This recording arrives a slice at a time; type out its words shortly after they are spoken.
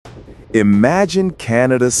Imagine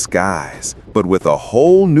Canada's skies, but with a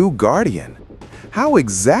whole new guardian. How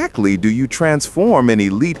exactly do you transform an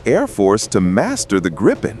elite air force to master the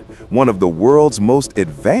Gripen, one of the world's most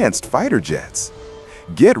advanced fighter jets?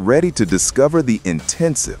 Get ready to discover the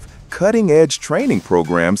intensive, cutting-edge training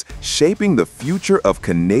programs shaping the future of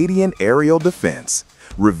Canadian aerial defense,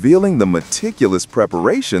 revealing the meticulous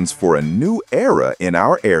preparations for a new era in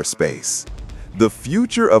our airspace. The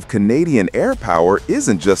future of Canadian air power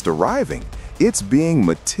isn't just arriving, it's being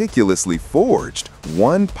meticulously forged,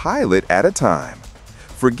 one pilot at a time.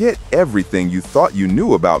 Forget everything you thought you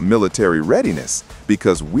knew about military readiness,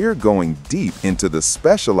 because we're going deep into the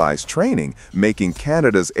specialized training making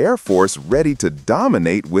Canada's Air Force ready to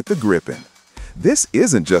dominate with the Gripen. This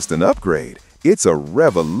isn't just an upgrade, it's a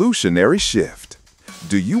revolutionary shift.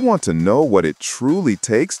 Do you want to know what it truly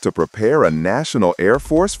takes to prepare a national air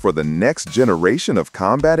force for the next generation of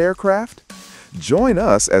combat aircraft? Join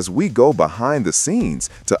us as we go behind the scenes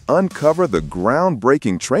to uncover the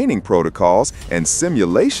groundbreaking training protocols and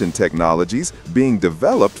simulation technologies being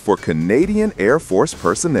developed for Canadian Air Force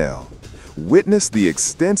personnel. Witness the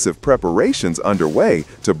extensive preparations underway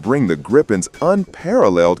to bring the Gripen's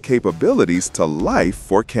unparalleled capabilities to life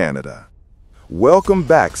for Canada. Welcome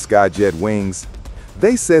back, SkyJet Wings.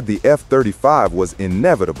 They said the F-35 was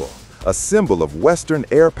inevitable, a symbol of Western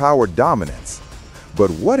air power dominance. But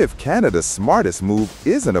what if Canada's smartest move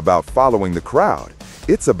isn't about following the crowd?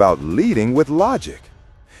 It's about leading with logic.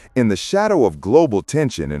 In the shadow of global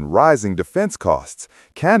tension and rising defense costs,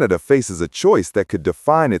 Canada faces a choice that could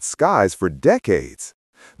define its skies for decades.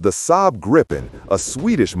 The Saab Gripen, a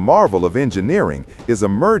Swedish marvel of engineering, is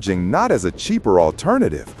emerging not as a cheaper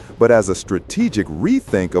alternative, but as a strategic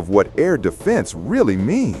rethink of what air defense really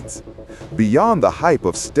means. Beyond the hype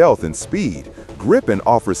of stealth and speed, Gripen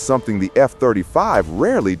offers something the F-35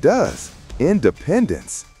 rarely does: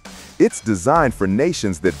 independence. It's designed for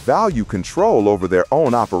nations that value control over their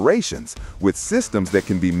own operations, with systems that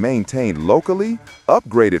can be maintained locally,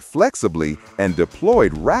 upgraded flexibly, and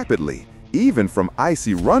deployed rapidly, even from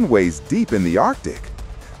icy runways deep in the Arctic.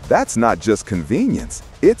 That's not just convenience,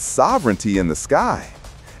 it's sovereignty in the sky.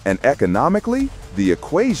 And economically, the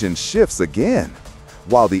equation shifts again.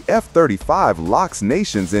 While the F-35 locks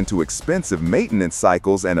nations into expensive maintenance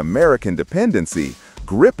cycles and American dependency,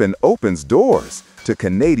 Gripen opens doors to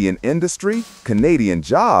Canadian industry, Canadian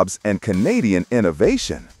jobs, and Canadian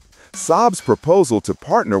innovation. Saab's proposal to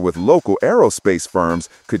partner with local aerospace firms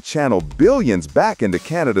could channel billions back into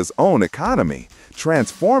Canada's own economy,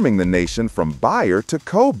 transforming the nation from buyer to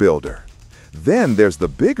co-builder. Then there's the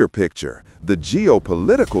bigger picture, the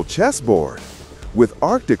geopolitical chessboard. With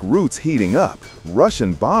Arctic routes heating up,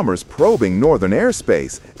 Russian bombers probing northern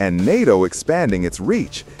airspace, and NATO expanding its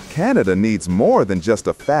reach, Canada needs more than just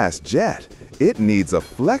a fast jet. It needs a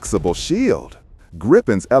flexible shield.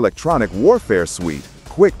 Gripen's electronic warfare suite,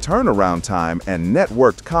 quick turnaround time, and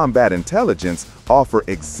networked combat intelligence offer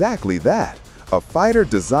exactly that. A fighter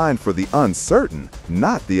designed for the uncertain,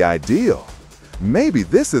 not the ideal. Maybe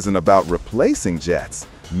this isn't about replacing jets.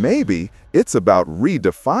 Maybe it's about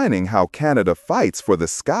redefining how Canada fights for the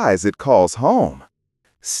skies it calls home.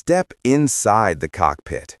 Step inside the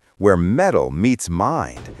cockpit, where metal meets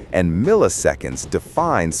mind and milliseconds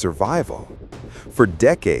define survival. For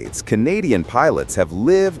decades, Canadian pilots have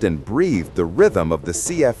lived and breathed the rhythm of the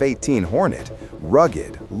CF-18 Hornet,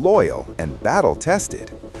 rugged, loyal, and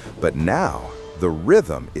battle-tested. But now, the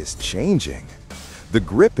rhythm is changing. The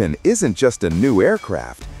Gripen isn't just a new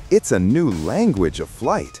aircraft, it's a new language of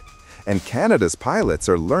flight. And Canada's pilots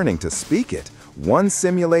are learning to speak it, one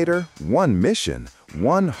simulator, one mission,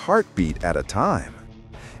 one heartbeat at a time.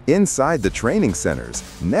 Inside the training centers,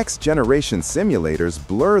 next-generation simulators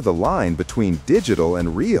blur the line between digital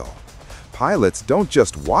and real. Pilots don't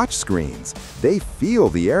just watch screens, they feel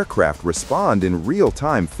the aircraft respond in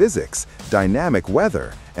real-time physics, dynamic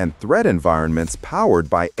weather, and threat environments powered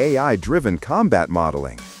by AI-driven combat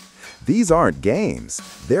modeling. These aren't games,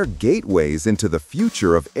 they're gateways into the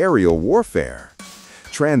future of aerial warfare.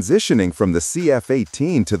 Transitioning from the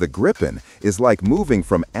CF-18 to the Gripen is like moving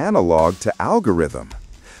from analog to algorithm.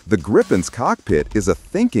 The Gripen's cockpit is a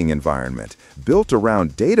thinking environment built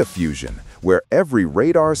around data fusion, where every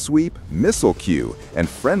radar sweep, missile cue, and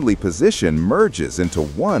friendly position merges into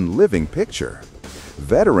one living picture.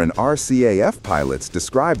 Veteran RCAF pilots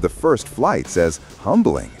describe the first flights as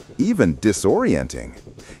humbling, even disorienting.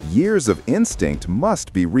 Years of instinct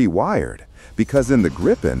must be rewired, because in the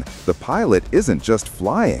Gripen, the pilot isn't just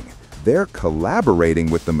flying, they're collaborating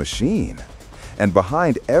with the machine. And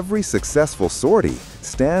behind every successful sortie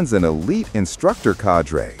stands an elite instructor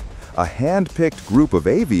cadre, a hand-picked group of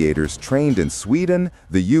aviators trained in Sweden,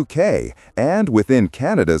 the UK, and within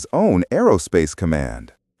Canada's own Aerospace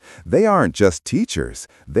Command. They aren't just teachers,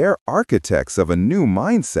 they're architects of a new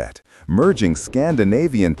mindset, merging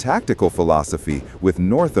Scandinavian tactical philosophy with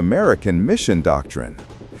North American mission doctrine.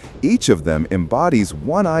 Each of them embodies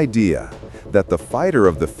one idea, that the fighter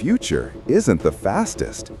of the future isn't the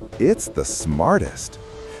fastest, it's the smartest.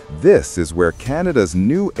 This is where Canada's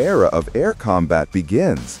new era of air combat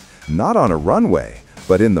begins, not on a runway,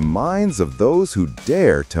 but in the minds of those who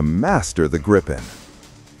dare to master the Gripen.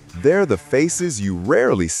 They're the faces you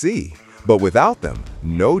rarely see, but without them,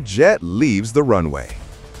 no jet leaves the runway.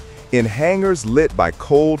 In hangars lit by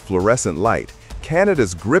cold fluorescent light,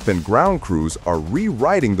 Canada's Gripen ground crews are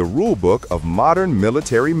rewriting the rulebook of modern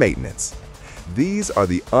military maintenance. These are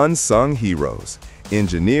the unsung heroes,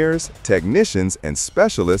 engineers, technicians, and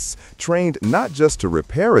specialists trained not just to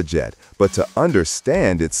repair a jet, but to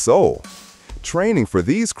understand its soul. Training for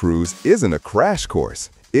these crews isn't a crash course,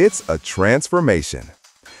 it's a transformation.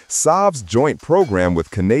 Saab's joint program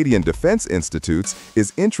with Canadian Defense Institutes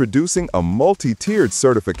is introducing a multi-tiered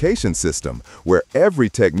certification system where every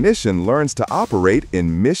technician learns to operate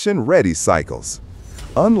in mission-ready cycles.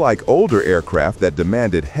 Unlike older aircraft that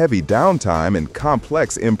demanded heavy downtime and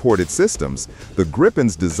complex imported systems, the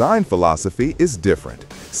Gripen's design philosophy is different.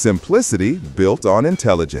 Simplicity built on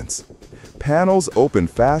intelligence. Panels open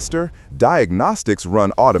faster, diagnostics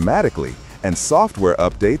run automatically, and software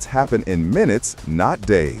updates happen in minutes, not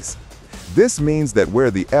days. This means that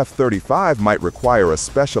where the F-35 might require a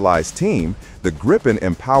specialized team, the Gripen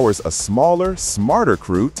empowers a smaller, smarter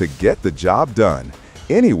crew to get the job done,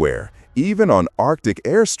 anywhere, even on Arctic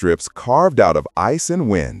airstrips carved out of ice and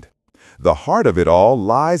wind. The heart of it all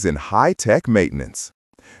lies in high-tech maintenance.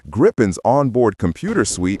 Gripen's onboard computer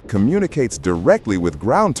suite communicates directly with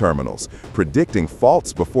ground terminals, predicting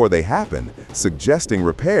faults before they happen, suggesting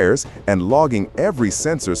repairs, and logging every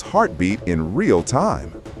sensor's heartbeat in real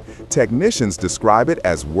time. Technicians describe it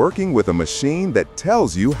as working with a machine that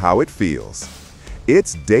tells you how it feels.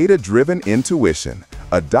 It's data-driven intuition,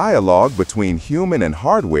 a dialogue between human and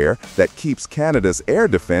hardware that keeps Canada's air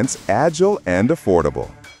defense agile and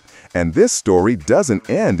affordable. And this story doesn't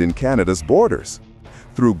end in Canada's borders.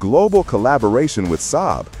 Through global collaboration with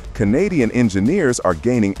Saab, Canadian engineers are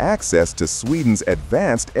gaining access to Sweden's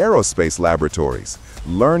advanced aerospace laboratories,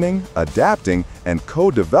 learning, adapting, and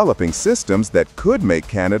co-developing systems that could make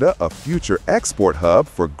Canada a future export hub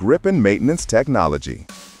for Gripen maintenance technology.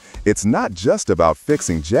 It's not just about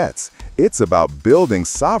fixing jets, it's about building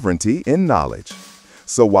sovereignty in knowledge.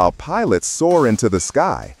 So while pilots soar into the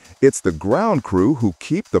sky, it's the ground crew who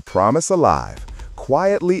keep the promise alive,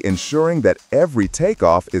 quietly ensuring that every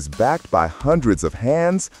takeoff is backed by hundreds of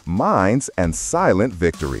hands, minds, and silent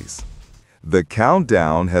victories. The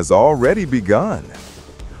countdown has already begun.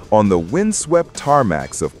 On the windswept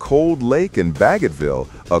tarmacs of Cold Lake and Bagotville,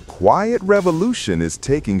 a quiet revolution is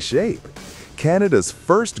taking shape. Canada's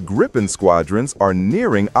first Gripen squadrons are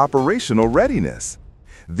nearing operational readiness.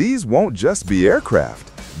 These won't just be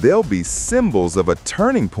aircraft, they'll be symbols of a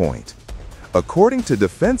turning point. According to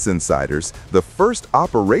defense insiders, the first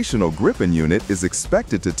operational Gripen unit is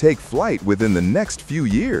expected to take flight within the next few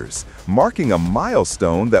years, marking a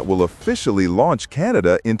milestone that will officially launch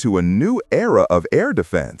Canada into a new era of air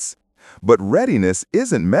defense. But readiness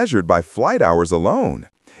isn't measured by flight hours alone.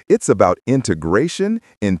 It's about integration,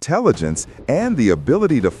 intelligence, and the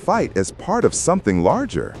ability to fight as part of something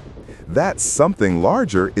larger. That something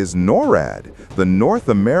larger is NORAD, the North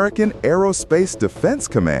American Aerospace Defense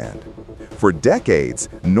Command. For decades,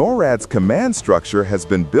 NORAD's command structure has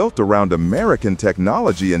been built around American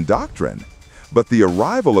technology and doctrine. But the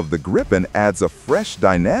arrival of the Gripen adds a fresh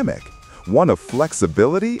dynamic, one of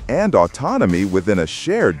flexibility and autonomy within a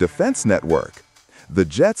shared defense network. The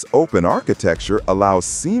jet's open architecture allows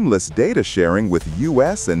seamless data sharing with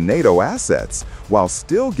US and NATO assets, while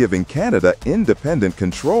still giving Canada independent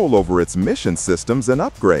control over its mission systems and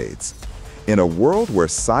upgrades. In a world where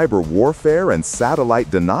cyber warfare and satellite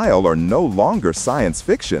denial are no longer science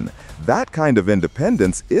fiction, that kind of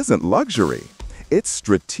independence isn't luxury. It's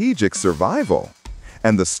strategic survival.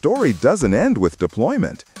 And the story doesn't end with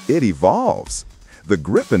deployment, it evolves. The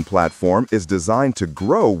Gripen platform is designed to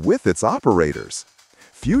grow with its operators.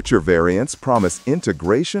 Future variants promise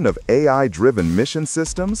integration of AI-driven mission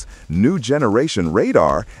systems, new generation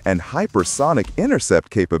radar, and hypersonic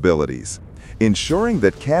intercept capabilities, ensuring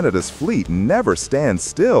that Canada's fleet never stands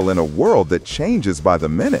still in a world that changes by the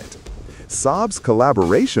minute. Saab's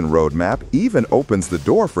collaboration roadmap even opens the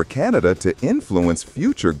door for Canada to influence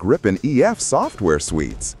future Gripen EF software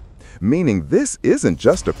suites. meaning this isn't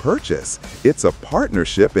just a purchase, it's a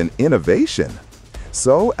partnership in innovation.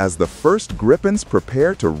 So, as the first Gripens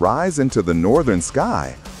prepare to rise into the northern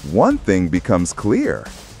sky, one thing becomes clear.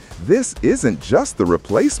 This isn't just the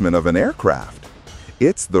replacement of an aircraft.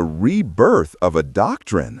 It's the rebirth of a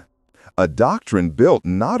doctrine. A doctrine built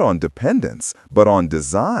not on dependence, but on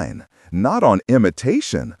design. Not on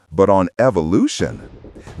imitation, but on evolution.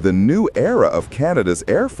 The new era of Canada's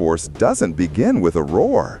Air Force doesn't begin with a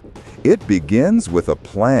roar. It begins with a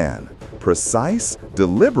plan, precise,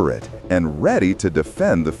 deliberate, and ready to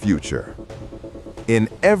defend the future. In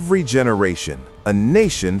every generation, a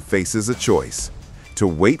nation faces a choice: to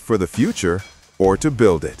wait for the future or to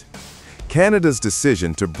build it. Canada's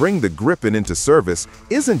decision to bring the Gripen into service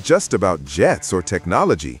isn't just about jets or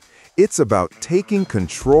technology. It's about taking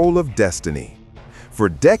control of destiny. For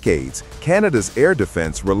decades, Canada's air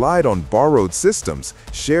defense relied on borrowed systems,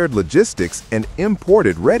 shared logistics, and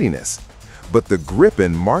imported readiness. But the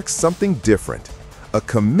Gripen marks something different: a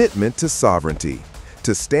commitment to sovereignty,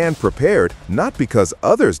 to stand prepared not because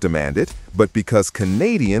others demand it, but because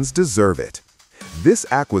Canadians deserve it. This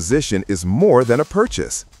acquisition is more than a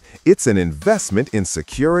purchase. It's an investment in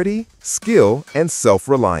security, skill, and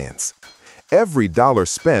self-reliance. Every dollar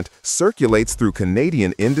spent circulates through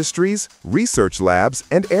Canadian industries, research labs,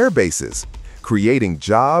 and air bases, creating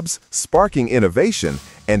jobs, sparking innovation,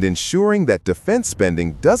 and ensuring that defense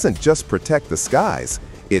spending doesn't just protect the skies,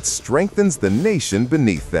 it strengthens the nation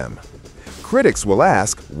beneath them. Critics will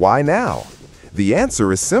ask, why now? The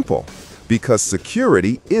answer is simple: because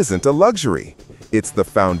security isn't a luxury. It's the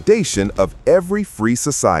foundation of every free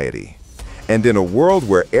society. And in a world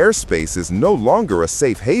where airspace is no longer a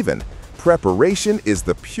safe haven, preparation is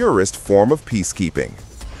the purest form of peacekeeping.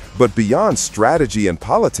 But beyond strategy and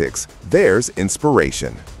politics, there's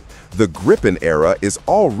inspiration. The Gripen era is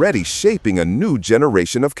already shaping a new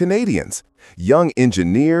generation of Canadians, young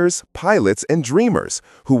engineers, pilots, and dreamers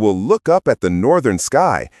who will look up at the northern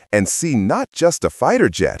sky and see not just a fighter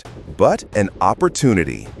jet, but an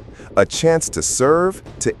opportunity. A chance to serve,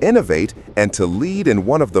 to innovate, and to lead in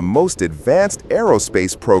one of the most advanced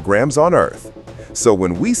aerospace programs on Earth. So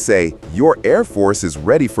when we say your Air Force is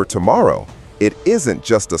ready for tomorrow, it isn't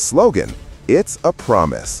just a slogan, it's a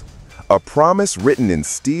promise. A promise written in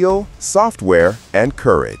steel, software, and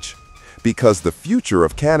courage. Because the future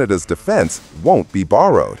of Canada's defense won't be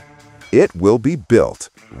borrowed. It will be built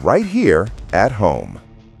right here at home.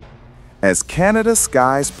 As Canada's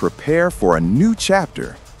skies prepare for a new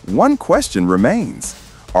chapter, one question remains.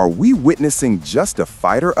 Are we witnessing just a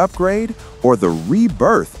fighter upgrade or the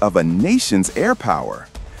rebirth of a nation's air power?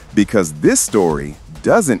 Because this story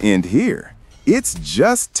doesn't end here. It's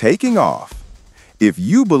just taking off. If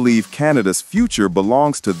you believe Canada's future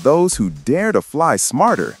belongs to those who dare to fly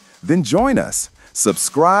smarter, then join us.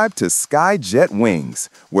 Subscribe to SkyJet Wings,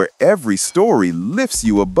 where every story lifts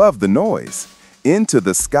you above the noise, into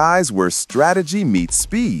the skies where strategy meets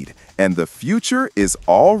speed, and the future is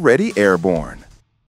already airborne.